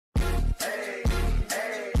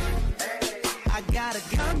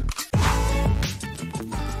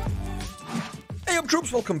Hey up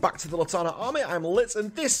troops, welcome back to the Litanah army. I'm Lit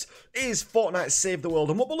and this is Fortnite Save the World,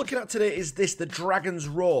 and what we're looking at today is this, the Dragon's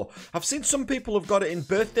Roar. I've seen some people have got it in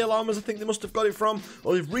birthday llamas, I think they must have got it from,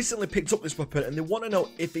 or they've recently picked up this weapon and they want to know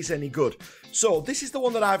if it's any good. So this is the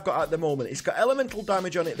one that I've got at the moment. It's got elemental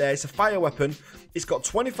damage on it there, it's a fire weapon, it's got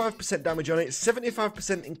 25% damage on it,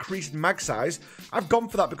 75% increased mag size. I've gone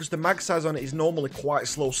for that because the mag size on it is normally quite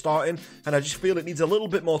slow starting and I just feel it needs a little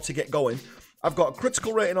bit more to get going. I've got a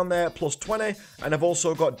critical rating on there, plus 20, and I've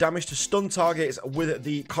also got damage to stun targets with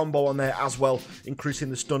the combo on there as well,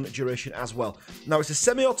 increasing the stun duration as well. Now, it's a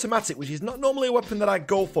semi-automatic, which is not normally a weapon that I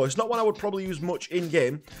go for. It's not one I would probably use much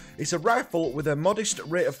in-game. It's a rifle with a modest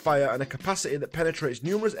rate of fire and a capacity that penetrates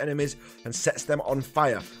numerous enemies and sets them on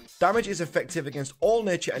fire. Damage is effective against all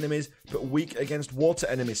nature enemies, but weak against water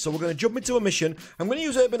enemies. So we're going to jump into a mission. I'm going to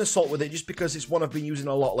use Urban Assault with it, just because it's one I've been using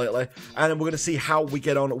a lot lately. And we're going to see how we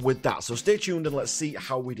get on with that. So stay tuned and let's see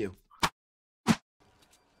how we do.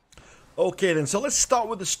 Okay then, so let's start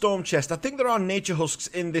with the Storm Chest. I think there are nature husks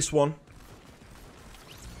in this one.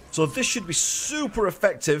 So this should be super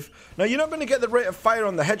effective. Now, you're not going to get the rate of fire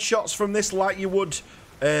on the headshots from this like you would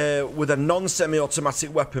with a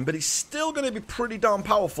non-semi-automatic weapon, but it's still going to be pretty darn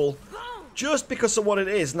powerful just because of what it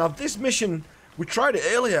is. Now, this mission, we tried it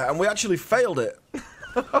earlier and we actually failed it.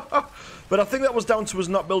 But I think that was down to us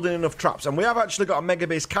not building enough traps, and we have actually got a Mega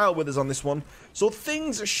Base Kyle with us on this one, so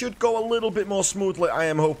things should go a little bit more smoothly, I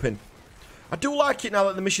am hoping. I do like it now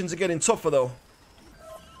that the missions are getting tougher, though.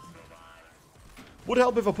 Would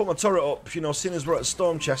help if I put my turret up, you know, seeing as we're at a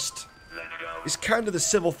Storm Chest. It's kind of the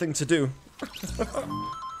civil thing to do.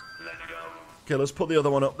 Okay, let's put the other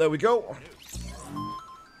one up. There we go.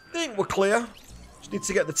 Think we're clear. Just need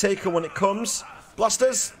to get the taker when it comes.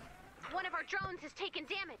 Blasters. One of our drones has taken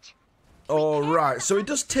damage. Alright, so it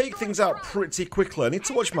does take things out pretty quickly. I need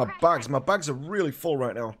to watch my bags. My bags are really full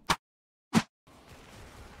right now.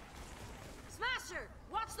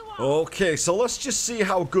 Okay, so let's just see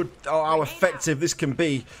how good or how effective this can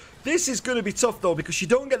be. This is going to be tough though, because you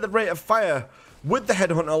don't get the rate of fire with the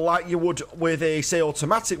Headhunter like you would with a, say,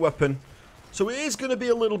 automatic weapon. So it is going to be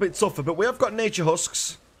a little bit tougher, but we have got nature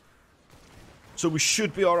husks. So we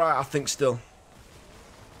should be alright, I think, still.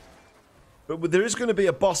 But there is going to be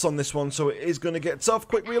a boss on this one, so it is going to get tough.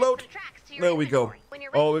 Quick reload. There we go.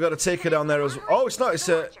 Oh, we got to take her down there as well. Oh, it's not. It's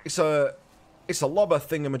a lobber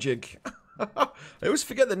thingamajig. I always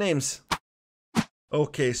forget the names.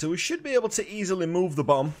 Okay, so we should be able to easily move the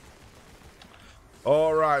bomb.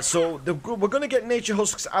 Alright, so we're going to get nature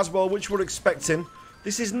husks as well, which we're expecting.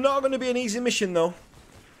 This is not going to be an easy mission, though,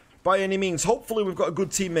 by any means. Hopefully, we've got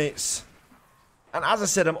good teammates. And as I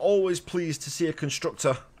said, I'm always pleased to see a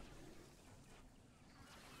constructor.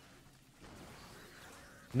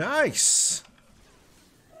 Nice.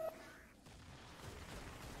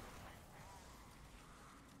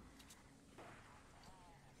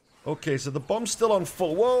 Okay, so the bomb's still on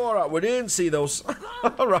full. Whoa, alright, we didn't see those.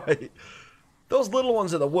 Alright. Those little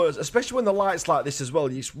ones are the worst, especially when the light's like this as well.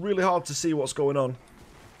 It's really hard to see what's going on.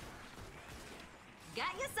 Got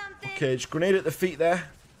you something. Okay, just grenade at the feet there.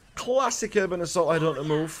 Classic Urban Assault Headhunter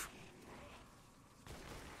move.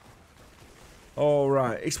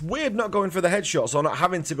 Alright, it's weird not going for the headshots or not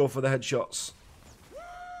having to go for the headshots.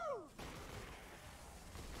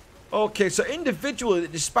 Okay, so individually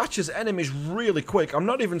it dispatches enemies really quick. I'm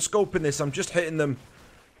not even scoping this, I'm just hitting them.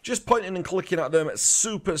 Just pointing and clicking at them. It's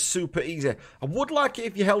super, super easy. I would like it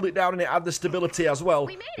if you held it down and it had the stability as well.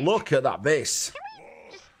 Look at that base. Can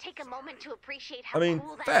we just take a moment to appreciate how I mean,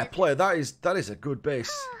 cool that fair is? play. That is a good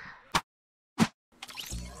base.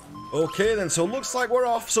 Okay then, so looks like we're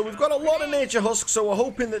off. So we've got a lot of nature husks, so we're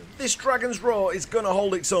hoping that this Dragon's Roar is going to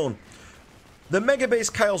hold its own. The Mega Base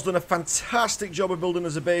Kyle's done a fantastic job of building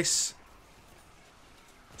as a base.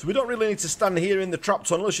 So we don't really need to stand here in the trap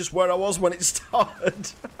tunnel. It's just where I was when it started.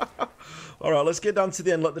 Alright, let's get down to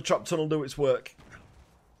the end. Let the trap tunnel do its work.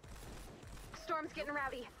 Storm's getting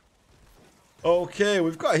rowdy. Okay,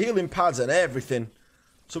 we've got healing pads and everything.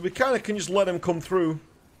 So we kind of can just let them come through.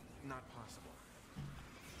 Not possible.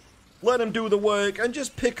 Let them do the work and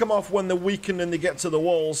just pick them off when they're weakened and they get to the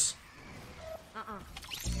walls.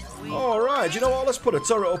 Alright, you know what? Let's put a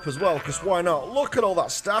turret up as well, because why not? Look at all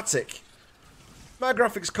that static. My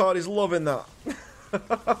graphics card is loving that.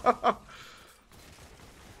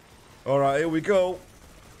 Alright, here we go.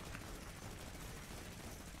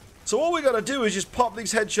 So all we gotta do is just pop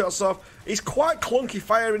these headshots off. It's quite clunky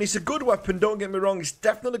firing. It's a good weapon, don't get me wrong. It's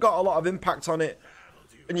definitely got a lot of impact on it.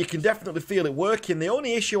 And you can definitely feel it working. The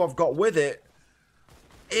only issue I've got with it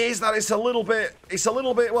is that it's a little bit,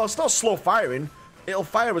 well, it's not slow firing, it'll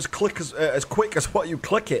fire as quick as what you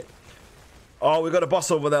click it. Oh, we got a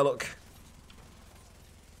boss over there, look.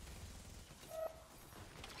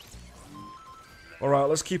 Alright,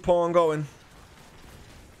 let's keep on going.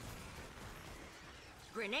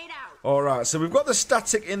 Grenade out. Alright, so we've got the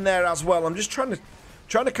static in there as well. I'm just trying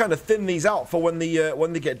to kind of thin these out for when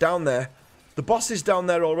they get down there. The boss is down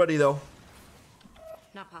there already, though.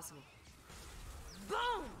 Not possible.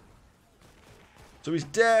 Boom! So he's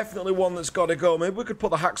definitely one that's got to go. Maybe we could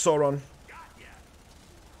put the hacksaw on.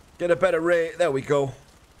 Get a better rate. There we go.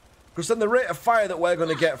 Because then the rate of fire that we're going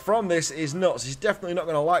to get from this is nuts. He's definitely not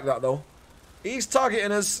going to like that, though. He's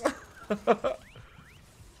targeting us.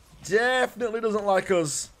 Definitely doesn't like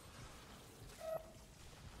us.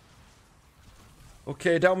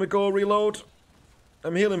 Okay, down we go. Reload.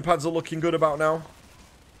 Them healing pads are looking good about now.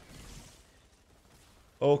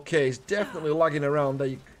 Okay, he's definitely lagging around. There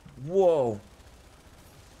you... Whoa.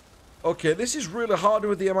 Okay, this is really hard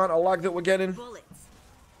with the amount of lag that we're getting.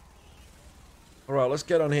 Alright, let's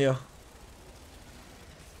get on here.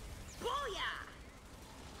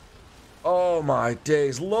 Oh my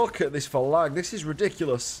days, look at this for lag. This is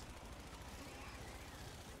ridiculous.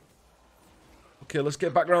 Okay, let's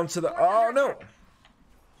get back around to the... Oh no!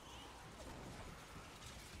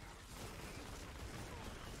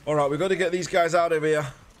 Alright, we've got to get these guys out of here.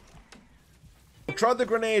 We'll try the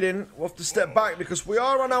grenade in. We'll have to step back because we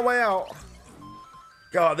are on our way out.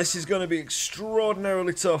 God, this is going to be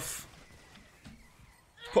extraordinarily tough.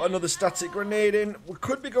 Put another static grenade in. We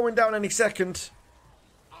could be going down any second.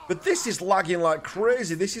 But this is lagging like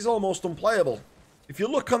crazy. This is almost unplayable. If you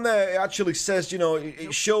look on there, it actually says, you know,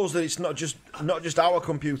 it shows that it's not just our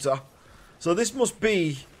computer. So this must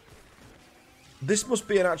be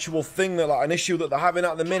an actual thing, that like an issue that they're having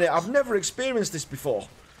at the minute. I've never experienced this before.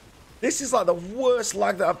 This is like the worst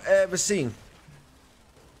lag that I've ever seen.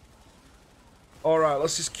 Alright,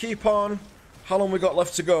 let's just keep on. How long we got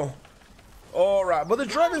left to go? Alright, but the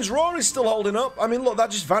Dragon's Roar is still holding up. I mean, look, that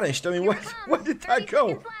just vanished. I mean, where did that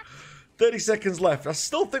go? 30 seconds left. I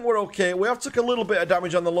still think we're okay. We have took a little bit of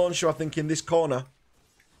damage on the launcher, I think, in this corner.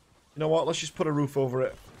 You know what? Let's just put a roof over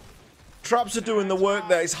it. Traps are doing the work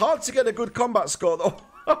there. It's hard to get a good combat score, though.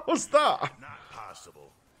 What was that? Not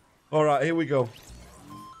possible. Alright, here we go.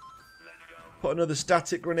 Put another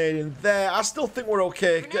static grenade in there. I still think we're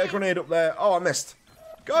okay. Get a grenade up there. Oh, I missed.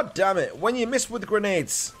 God damn it. When you miss with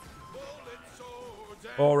grenades.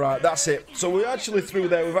 Alright, that's it. So we're actually through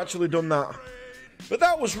there. We've actually done that. But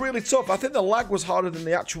that was really tough. I think the lag was harder than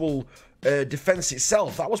the actual defense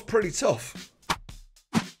itself. That was pretty tough.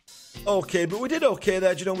 Okay, but we did okay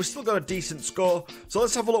there. You know, we still got a decent score. So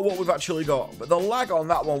let's have a look what we've actually got. But the lag on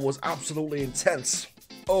that one was absolutely intense.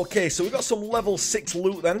 Okay, so we got some level 6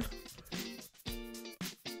 loot then.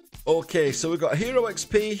 Okay, so we've got hero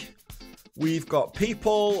XP. We've got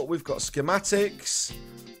people. We've got schematics.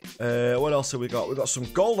 What else have we got? We've got some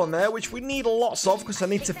gold on there, which we need lots of because I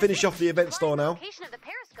need to finish off the event store now. Location of the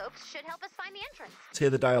periscopes should help us find the entrance. Let's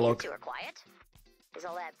hear the dialogue. You two are quiet. Is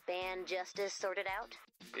all that band justice sorted out?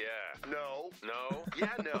 Yeah. No. No?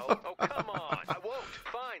 Yeah, no. Oh, come on. I won't.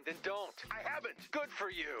 Fine, then don't. I haven't. Good for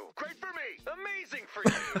you. Great for me. Amazing for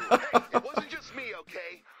you. Hey, it wasn't just me,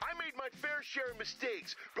 okay? I made my fair share of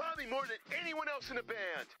mistakes, probably more than anyone else in the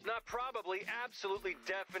band. Not probably, absolutely,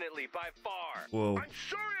 definitely, by far. Whoa. I'm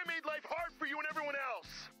sorry I made life hard for you and everyone else.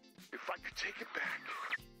 If I could take it back,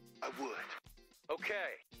 I would.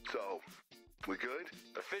 Okay. So, we good?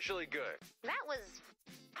 Officially good. That was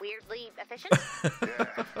weirdly efficient.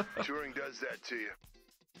 Yeah, touring does that to you.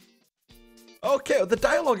 Okay, the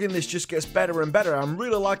dialogue in this just gets better and better. I'm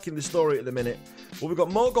really liking the story at the minute. Well, we've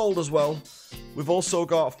got more gold as well. We've also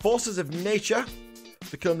got Forces of Nature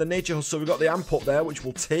to kill the nature husk. So we've got the amp up there, which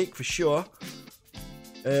we'll take for sure.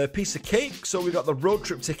 Piece of cake. So we've got the road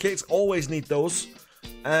trip tickets. Always need those.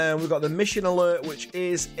 And we've got the mission alert, which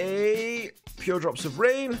is a pure drops of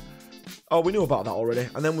rain. Oh, we knew about that already.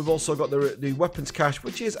 And then we've also got the weapons cache,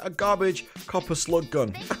 which is a garbage copper slug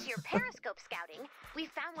gun. Thanks to your periscope scouting, we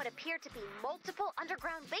found what appear to be multiple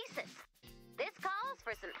underground bases. This calls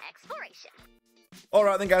for some exploration.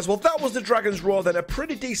 Alright then guys, well that was the Dragon's Roar then, a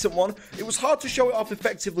pretty decent one. It was hard to show it off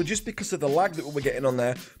effectively just because of the lag that we were getting on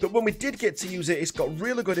there, but when we did get to use it, it's got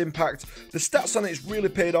really good impact. The stats on it's really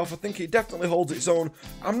paid off. I think it definitely holds its own.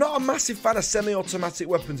 I'm not a massive fan of semi-automatic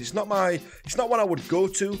weapons. It's not one I would go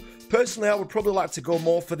to. Personally, I would probably like to go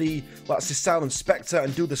more for the, like, Silent Spectre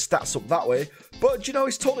and do the stats up that way. But, you know,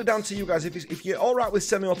 it's totally down to you guys. If you're alright with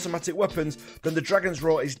semi-automatic weapons, then the Dragon's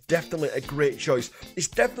Roar is definitely a great choice. It's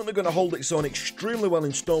definitely going to hold its own extremely extremely well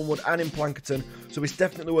in Stonewood and in Plankerton, so it's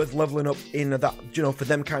definitely worth leveling up in that, you know, for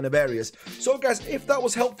them kind of areas. So guys, if that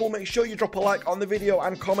was helpful, make sure you drop a like on the video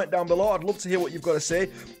and comment down below. I'd love to hear what you've got to say.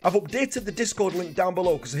 I've updated the Discord link down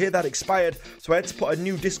below because I hear that expired, so I had to put a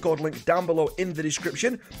new Discord link down below in the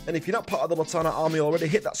description. And if you're not part of the Litanah army already,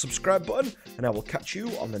 hit that subscribe button, and I will catch you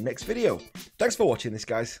on the next video. Thanks for watching this,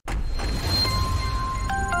 guys.